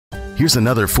Here's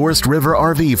another Forest River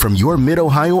RV from your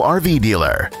Mid-Ohio RV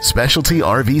dealer, Specialty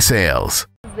RV Sales.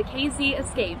 The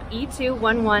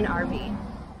KZ-RV-Escape-E211RB.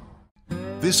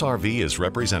 This RV is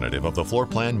representative of the floor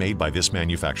plan made by this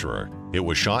manufacturer. It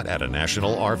was shot at a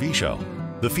national RV show.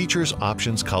 The features,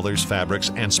 options, colors, fabrics,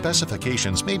 and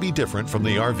specifications may be different from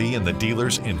the RV in the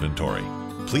dealer's inventory.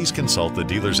 Please consult the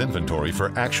dealer's inventory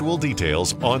for actual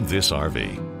details on this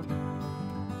RV.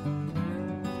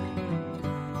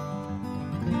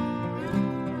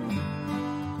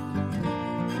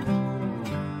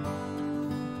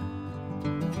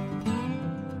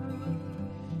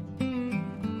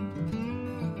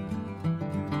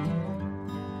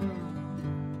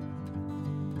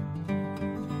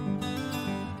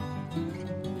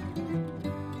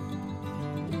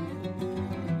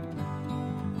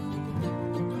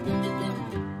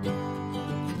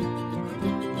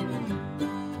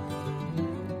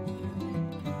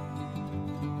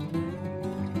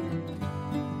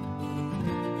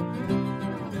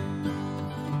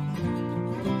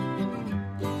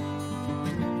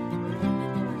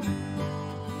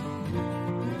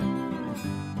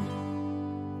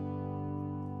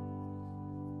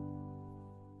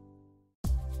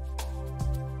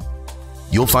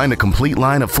 You'll find a complete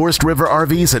line of Forest River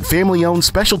RVs at family-owned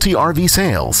Specialty RV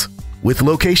Sales, with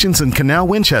locations in Canal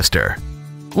Winchester,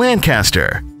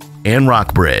 Lancaster, and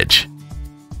Rockbridge.